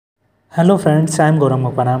Hello friends, I am Gaurang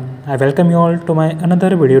Makwana. I welcome you all to my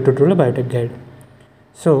another video tutorial Biotech guide.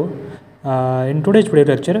 In today's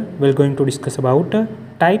video lecture, we are going to discuss about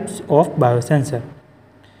types of biosensor.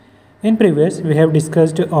 In previous, we have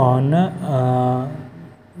discussed on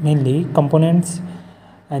mainly components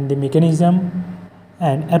and the mechanism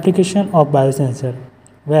and application of biosensor,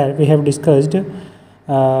 where we have discussed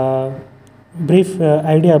brief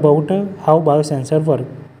idea about how biosensor work.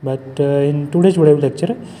 But in today's video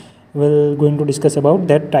lecture, we're going to discuss about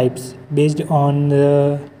that types based on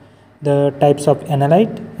the types of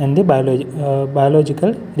analyte and the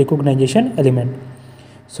biological recognition element.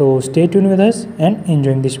 So stay tuned with us and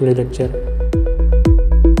enjoying this video lecture.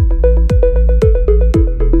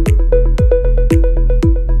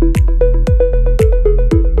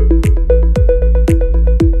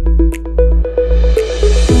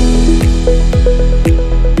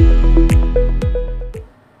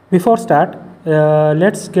 Before start,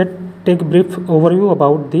 let's take a brief overview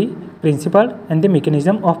about the principle and the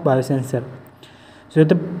mechanism of biosensor. So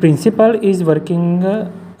the principle is working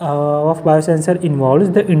of biosensor involves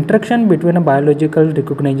the interaction between a biological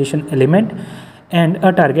recognition element and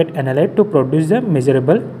a target analyte to produce a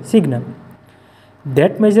measurable signal.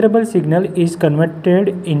 That measurable signal is converted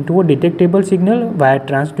into a detectable signal via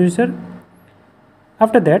transducer.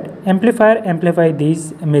 After that, amplifier amplify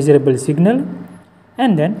this measurable signal,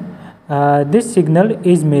 and then this signal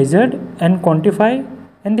is measured and quantified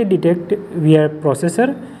and they detect via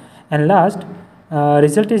processor, and last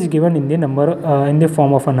result is given in the number in the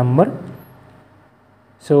form of a number.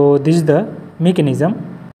 So this is the mechanism.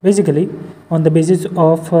 Basically, on the basis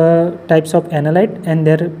of types of analyte and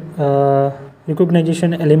their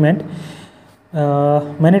recognition element,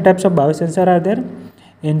 many types of biosensor are there.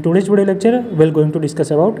 In today's video lecture, we are going to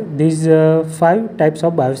discuss about these 5 types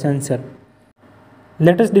of biosensor.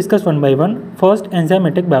 Let us discuss one by one. First,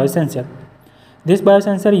 enzymatic biosensor. This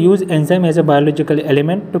biosensor uses enzyme as a biological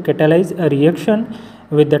element to catalyze a reaction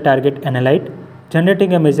with the target analyte,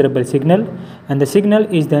 generating a measurable signal, and the signal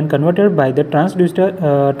is then converted by the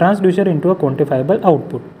transducer into a quantifiable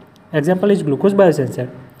output. Example is glucose biosensor,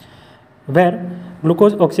 where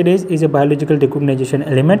glucose oxidase is a biological recognition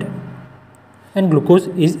element and glucose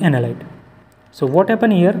is analyte. So what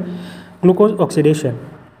happened here? Glucose oxidation.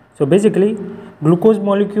 So basically, glucose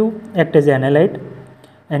molecule act as an analyte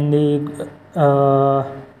and the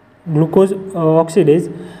glucose oxidase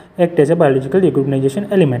act as a biological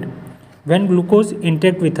recognition element. When glucose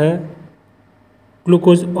interact with a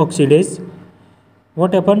glucose oxidase,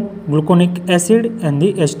 what happen? Gluconic acid and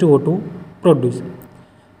the H2O2 produce.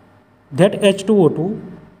 That H2O2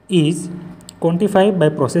 is quantified by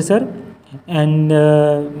processor and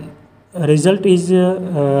result is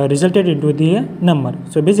resulted into the number.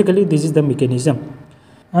 So basically this is the mechanism.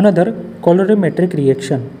 Another colorimetric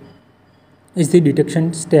reaction is the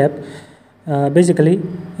detection step. Basically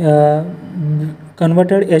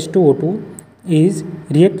converted H2O2 is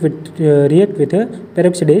react with a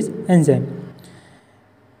peroxidase enzyme.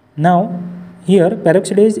 Now here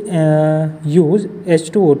peroxidase use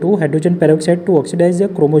H2O2 hydrogen peroxide to oxidize a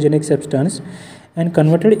chromogenic substance and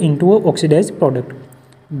converted into a oxidized product.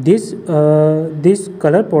 This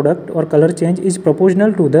color product or color change is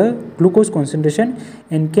proportional to the glucose concentration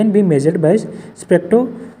and can be measured by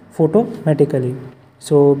spectrophotometrically.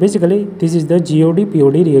 So basically this is the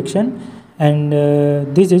GOD-POD reaction, and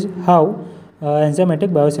this is how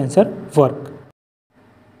enzymatic biosensor work.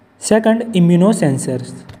 Second,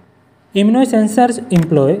 immunosensors. Immunosensors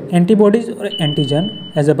employ antibodies or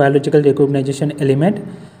antigen as a biological recognition element.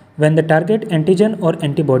 When the target antigen or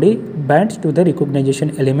antibody binds to the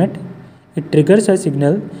recognition element, it triggers a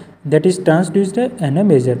signal that is transduced and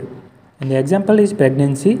measured. And the example is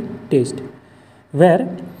pregnancy test, where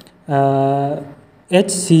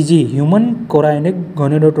HCG, human chorionic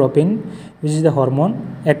gonadotropin, which is the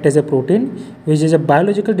hormone, act as a protein, which is a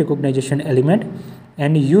biological recognition element,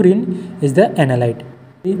 and urine is the analyte.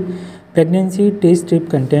 The pregnancy test strip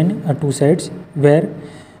contain 2 sides, where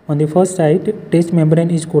on the first side, test membrane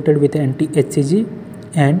is coated with anti-HCG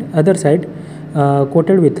and other side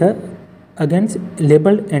coated with against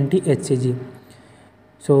labeled anti-HCG.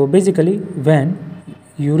 So basically, when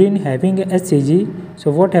urine having HCG,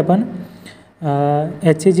 so what happen?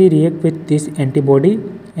 HCG react with this antibody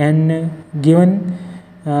and given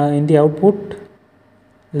in the output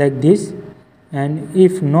like this, and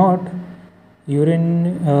if not,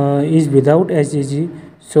 urine is without HCG,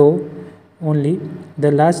 so only the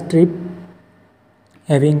last strip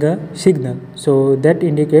having a signal, so that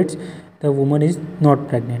indicates the woman is not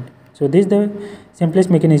pregnant. So this is the simplest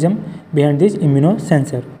mechanism behind this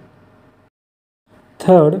immunosensor.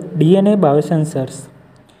 Third, DNA biosensors.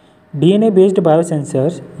 DNA-based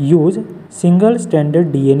biosensors use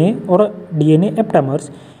single-stranded DNA or DNA aptamers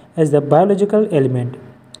as the biological element.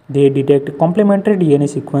 They detect complementary DNA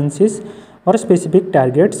sequences or specific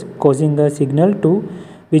targets, causing a signal to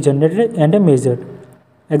be generated and measured.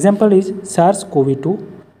 Example is SARS-CoV-2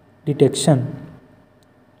 detection,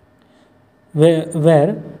 where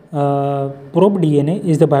probe DNA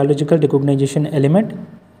is the biological recognition element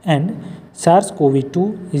and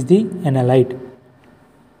SARS-CoV-2 is the analyte.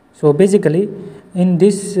 So basically, in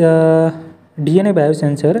this DNA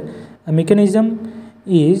biosensor, a mechanism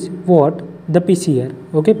is what the PCR.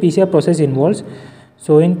 Okay, PCR process involves.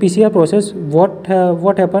 So in PCR process, what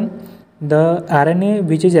happen? The RNA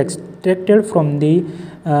which is extracted from the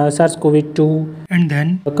SARS-CoV-2 and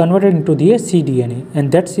then converted into the cDNA,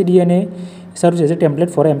 and that cDNA serves as a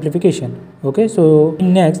template for amplification. Okay, so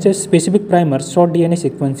next, specific primers, short DNA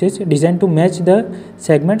sequences designed to match the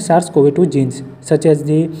segment SARS-CoV-2 genes, such as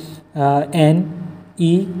the N,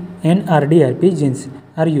 E, and RDRP genes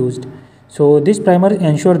are used. So this primer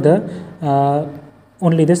ensure the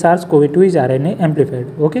only the SARS-CoV-2 is RNA amplified.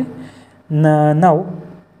 Okay, now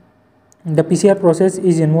the PCR process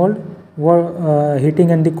is involved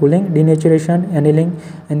heating and the cooling, denaturation, annealing,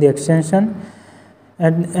 and the extension,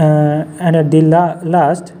 and at the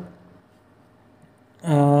last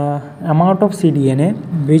amount of cDNA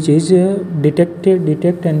which is detect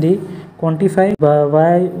and the quantify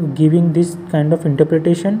by giving this kind of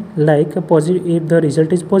interpretation, like a positive. If the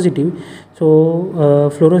result is positive,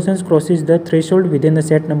 so fluorescence crosses the threshold within the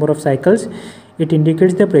set number of cycles. It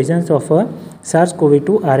indicates the presence of a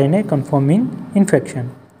SARS-CoV-2 RNA conforming infection.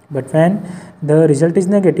 But when the result is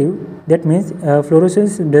negative, that means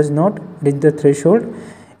fluorescence does not reach the threshold.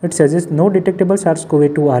 It suggests no detectable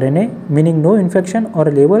SARS-CoV-2 RNA, meaning no infection or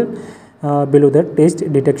level below the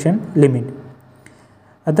test detection limit.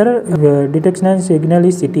 Other detection signal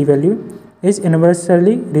is CT value, is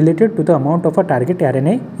inversely related to the amount of a target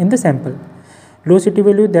RNA in the sample. Low CT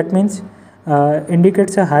value, that means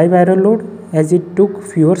indicates a high viral load, as it took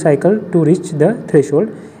fewer cycles to reach the threshold,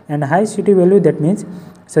 and high CT value, that means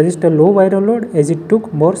suggests a low viral load, as it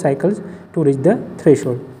took more cycles to reach the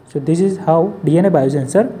threshold. So this is how DNA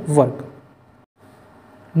biosensor work.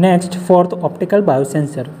 Next, fourth, optical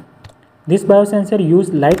biosensor. This biosensor use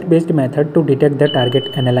light-based method to detect the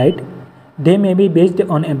target analyte. They may be based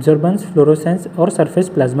on absorbance, fluorescence, or surface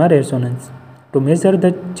plasma resonance to measure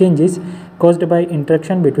the changes caused by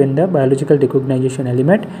interaction between the biological recognition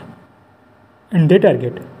element and the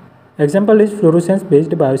target. Example is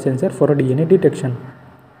fluorescence-based biosensor for DNA detection,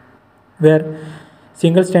 where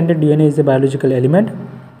single-stranded DNA is a biological element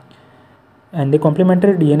and the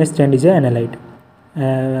complementary DNA strand is an analyte.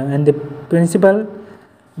 And the principle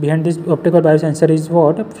behind this optical biosensor is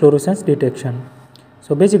what? Fluorescence detection.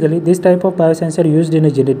 So basically, this type of biosensor used in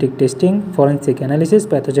a genetic testing, forensic analysis,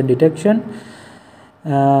 pathogen detection,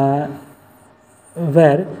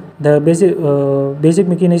 where the basic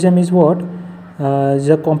mechanism is what?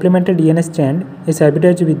 The complementary DNA strand is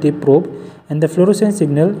hybridized with the probe, and the fluorescence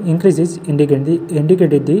signal increases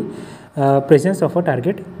indicated the presence of a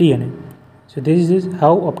target DNA. So this is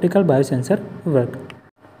how optical biosensor work.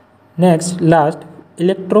 Next, last,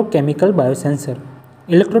 electrochemical biosensor.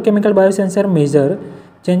 Electrochemical biosensor measure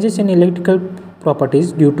changes in electrical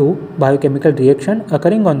properties due to biochemical reaction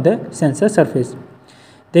occurring on the sensor surface.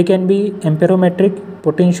 They can be amperometric,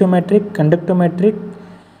 potentiometric, conductometric,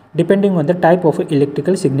 depending on the type of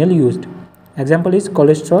electrical signal used. Example is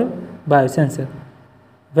cholesterol biosensor,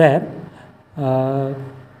 where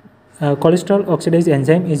cholesterol oxidase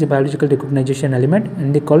enzyme is a biological recognition element,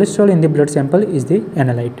 and the cholesterol in the blood sample is the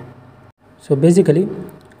analyte. So basically,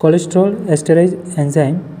 cholesterol esterase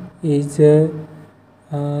enzyme is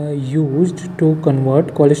used to convert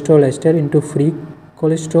cholesterol ester into free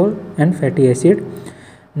cholesterol and fatty acid.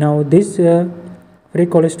 Now this free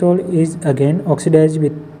cholesterol is again oxidized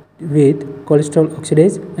with cholesterol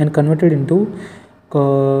oxidase and converted into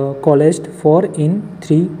cholest 4 in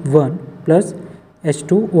 3,1 plus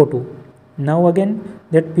H2O2. Now again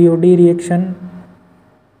that POD reaction,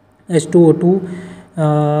 H2O2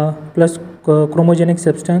 plus chromogenic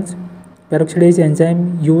substance, peroxidase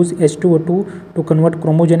enzyme use H2O2 to convert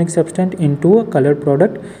chromogenic substance into a colored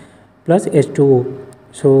product plus H2O.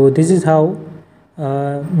 So this is how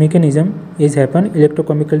mechanism is happen,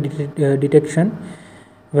 electrochemical detection,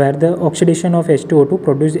 where the oxidation of H2O2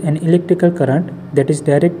 produces an electrical current that is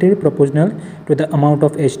directly proportional to the amount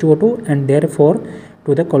of H2O2 and therefore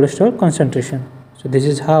to the cholesterol concentration. So this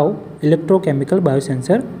is how electrochemical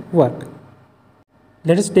biosensor work.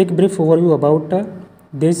 Let us take a brief overview about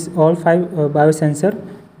this all 5 biosensor.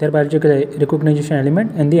 their biological recognition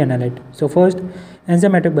element and the analyte. So first,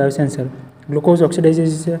 enzymatic biosensor. Glucose oxidase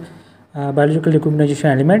is biological recognition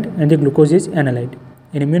element and the glucose is analyte.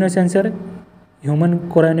 In immunosensor, human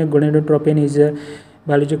chorionic gonadotropin is a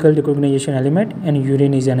biological recognition element and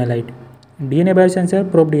urine is analyte. In DNA biosensor,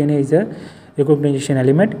 probe DNA is a recognition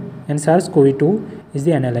element and SARS-CoV-2 is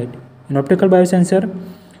the analyte. In optical biosensor,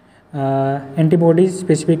 antibodies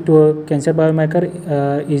specific to a cancer biomarker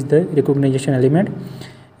is the recognition element,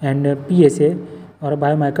 and PSA or a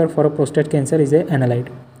biomarker for a prostate cancer is a analyte.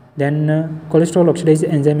 Then cholesterol oxidase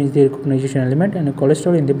enzyme is the recognition element and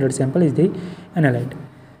cholesterol in the blood sample is the analyte.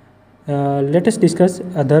 Let us discuss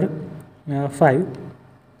other 5.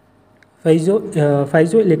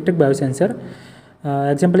 Piezoelectric biosensor.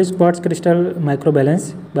 Example is quartz crystal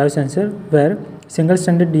microbalance biosensor, where single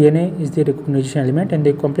stranded DNA is the recognition element and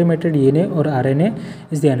the complementary DNA or RNA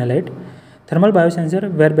is the analyte. Thermal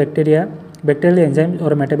biosensor, where bacterial enzymes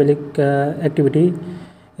or metabolic activity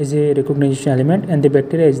is a recognition element and the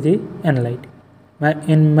bacteria is the analyte.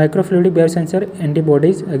 In microfluidic biosensor,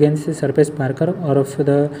 antibodies against the surface marker or of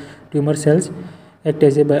the tumor cells act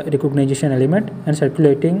as a recognition element, and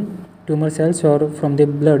circulating tumor cells or from the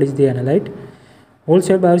blood is the analyte. Whole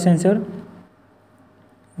cell biosensor,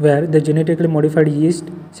 where the genetically modified yeast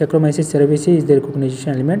Saccharomyces cerevisiae is the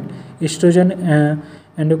recognition element. Estrogen,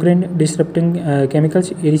 endocrine disrupting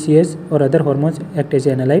chemicals, EDCS or other hormones act as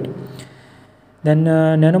analyte. Then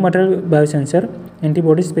nanomaterial biosensor,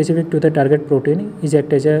 antibodies specific to the target protein is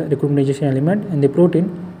act as a recognition element, and the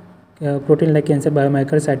protein like cancer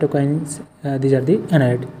biomarker, cytokines, these are the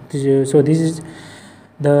analyte. So this is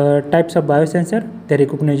the types of biosensor, the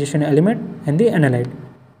recognition element and the analyte.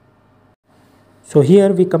 So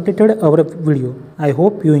here we completed our video. I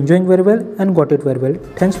hope you enjoying very well and got it very well.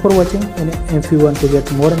 Thanks for watching, and if you want to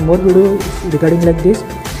get more and more videos regarding like this,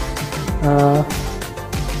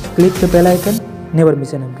 click the bell icon, never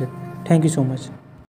miss an update. Thank you so much.